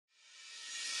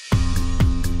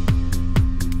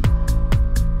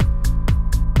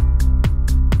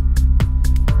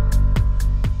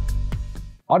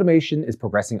Automation is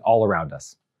progressing all around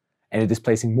us, and it is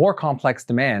placing more complex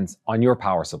demands on your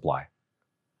power supply.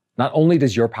 Not only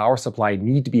does your power supply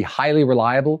need to be highly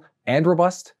reliable and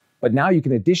robust, but now you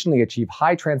can additionally achieve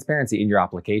high transparency in your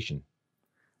application.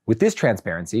 With this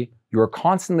transparency, you are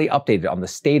constantly updated on the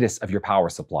status of your power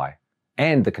supply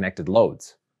and the connected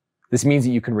loads. This means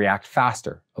that you can react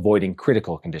faster, avoiding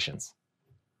critical conditions.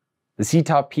 The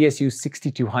SITOP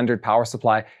PSU6200 power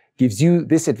supply gives you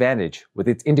this advantage with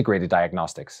its integrated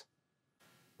diagnostics.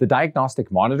 The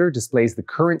diagnostic monitor displays the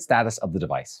current status of the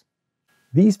device.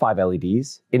 These 5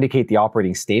 LEDs indicate the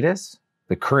operating status,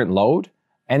 the current load,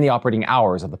 and the operating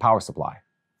hours of the power supply.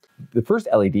 The first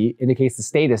LED indicates the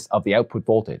status of the output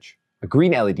voltage. A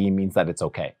green LED means that it's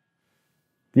okay.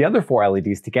 The other 4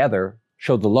 LEDs together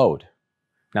show the load.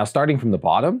 Now, starting from the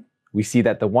bottom, we see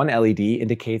that the one LED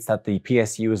indicates that the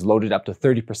PSU is loaded up to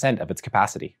 30% of its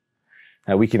capacity.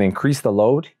 Now, we can increase the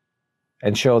load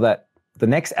and show that the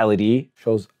next LED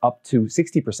shows up to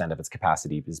 60% of its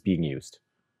capacity is being used.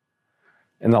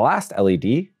 In the last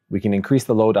LED, we can increase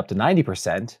the load up to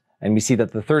 90%, and we see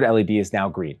that the third LED is now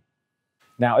green.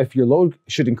 Now, if your load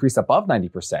should increase above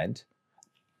 90%,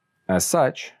 as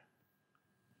such,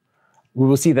 we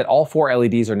will see that all 4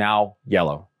 LEDs are now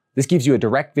yellow. This gives you a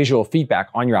direct visual feedback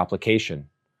on your application.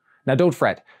 Now, don't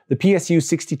fret. The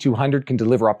PSU6200 can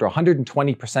deliver up to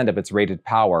 120% of its rated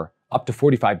power up to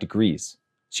 45 degrees,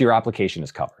 so your application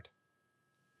is covered.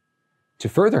 To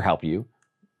further help you,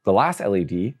 the last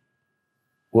LED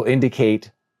will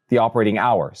indicate the operating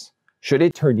hours. Should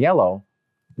it turn yellow,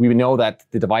 we know that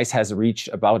the device has reached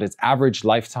about its average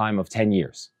lifetime of 10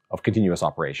 years of continuous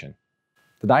operation.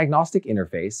 The diagnostic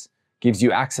interface gives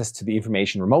you access to the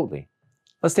information remotely.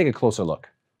 Let's take a closer look.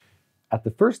 At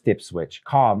the first dip switch,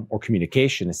 COM or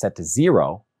communication is set to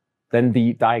 0, then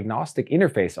the diagnostic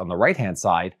interface on the right-hand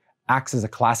side acts as a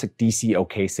classic DC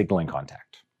OK signaling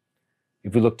contact.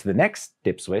 If we look to the next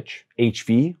dip switch,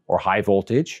 HV or high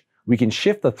voltage, we can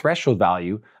shift the threshold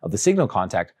value of the signal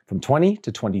contact from 20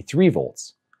 to 23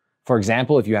 volts. For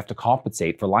example, if you have to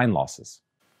compensate for line losses.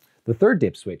 The third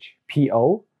dip switch,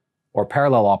 PO or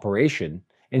parallel operation,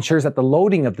 ensures that the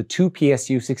loading of the 2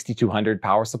 PSU6200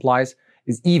 power supplies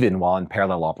is even while in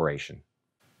parallel operation.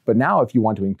 But now if you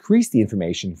want to increase the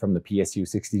information from the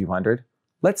PSU6200,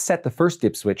 let's set the first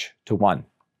dip switch to 1.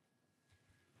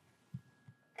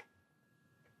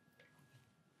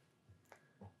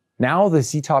 Now the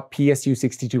SITOP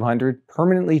PSU6200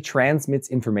 permanently transmits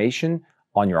information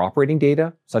on your operating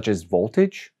data, such as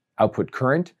voltage, output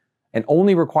current, and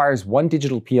only requires one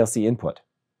digital PLC input.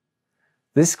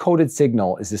 This coded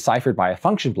signal is deciphered by a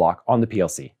function block on the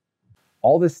PLC.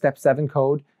 All this Step 7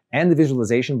 code and the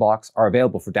visualization blocks are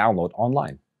available for download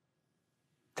online.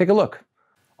 Take a look.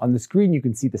 On the screen, you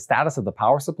can see the status of the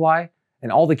power supply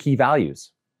and all the key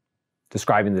values,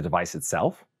 describing the device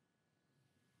itself,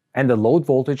 and the load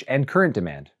voltage and current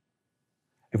demand.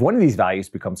 If one of these values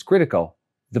becomes critical,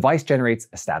 the device generates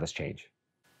a status change.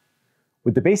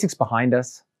 With the basics behind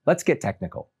us, let's get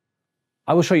technical.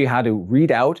 I will show you how to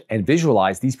read out and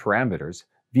visualize these parameters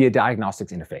via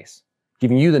diagnostics interface,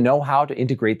 giving you the know-how to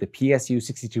integrate the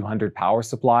PSU6200 power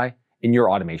supply in your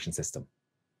automation system.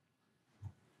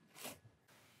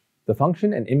 The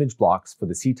function and image blocks for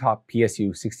the SITOP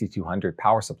PSU6200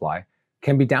 power supply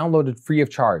can be downloaded free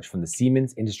of charge from the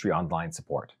Siemens Industry Online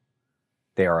support.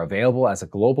 They are available as a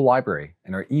global library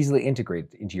and are easily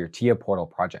integrated into your TIA portal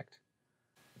project.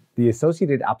 The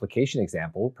associated application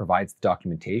example provides the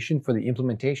documentation for the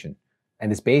implementation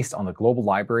and is based on the global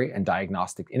library and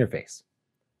diagnostic interface.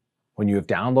 When you have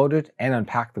downloaded and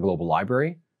unpacked the global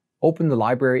library, open the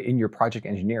library in your project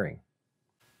engineering.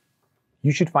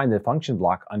 You should find the function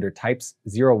block under types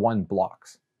 01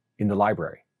 blocks in the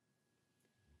library.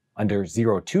 Under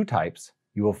 02 types,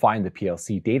 you will find the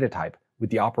PLC data type with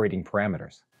the operating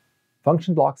parameters.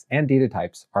 Function blocks and data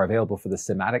types are available for the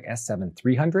SIMATIC S7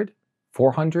 300,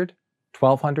 400,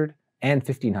 1200, and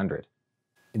 1500.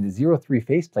 In the 03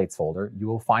 faceplates folder, you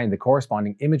will find the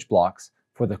corresponding image blocks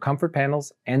for the comfort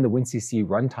panels and the WinCC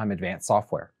Runtime Advanced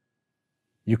software.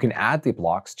 You can add the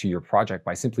blocks to your project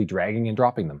by simply dragging and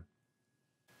dropping them.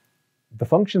 The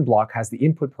function block has the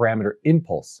input parameter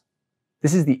impulse.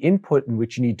 This is the input in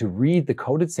which you need to read the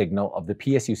coded signal of the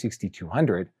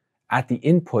PSU6200 at the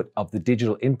input of the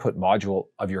digital input module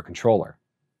of your controller.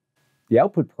 The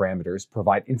output parameters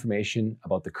provide information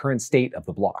about the current state of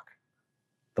the block.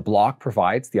 The block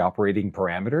provides the operating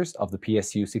parameters of the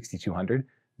PSU6200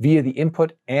 via the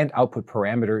input and output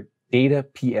parameter data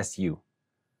PSU.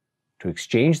 To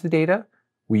exchange the data,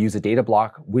 we use a data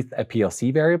block with a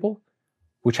PLC variable,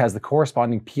 which has the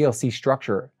corresponding PLC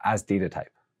structure as data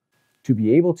type. To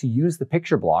be able to use the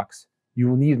picture blocks, you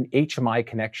will need an HMI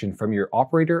connection from your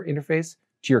operator interface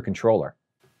to your controller.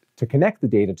 To connect the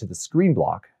data to the screen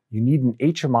block, you need an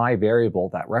HMI variable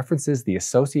that references the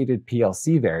associated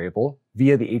PLC variable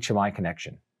via the HMI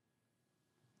connection.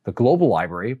 The global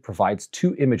library provides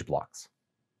two image blocks: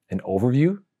 an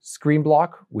overview screen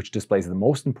block, which displays the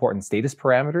most important status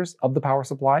parameters of the power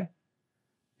supply,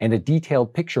 and a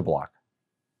detailed picture block,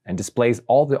 and displays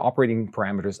all the operating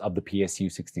parameters of the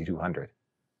PSU6200.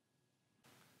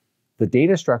 The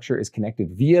data structure is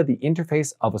connected via the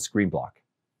interface of a screen block.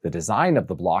 The design of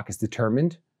the block is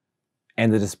determined,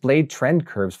 and the displayed trend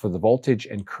curves for the voltage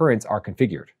and currents are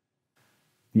configured.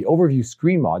 The overview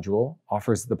screen module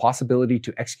offers the possibility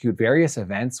to execute various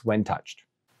events when touched.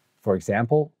 For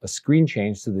example, a screen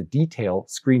change to the detail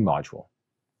screen module.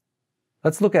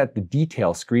 Let's look at the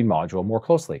detail screen module more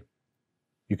closely.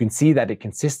 You can see that it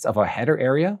consists of a header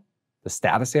area, the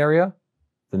status area,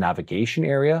 the navigation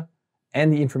area,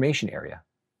 and the information area.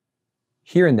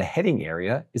 Here in the heading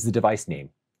area is the device name.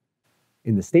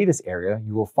 In the status area,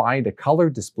 you will find a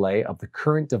colored display of the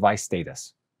current device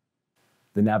status.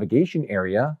 The navigation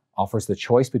area offers the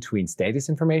choice between status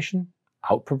information,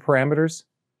 output parameters,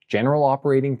 general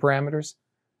operating parameters,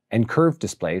 and curve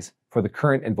displays for the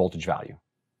current and voltage value.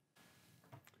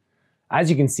 As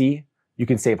you can see, you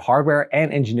can save hardware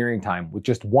and engineering time with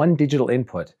just one digital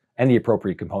input and the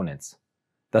appropriate components.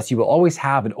 Thus, you will always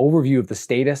have an overview of the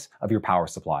status of your power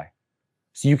supply,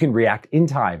 so you can react in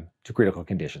time to critical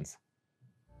conditions.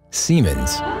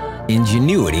 Siemens,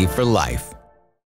 ingenuity for life.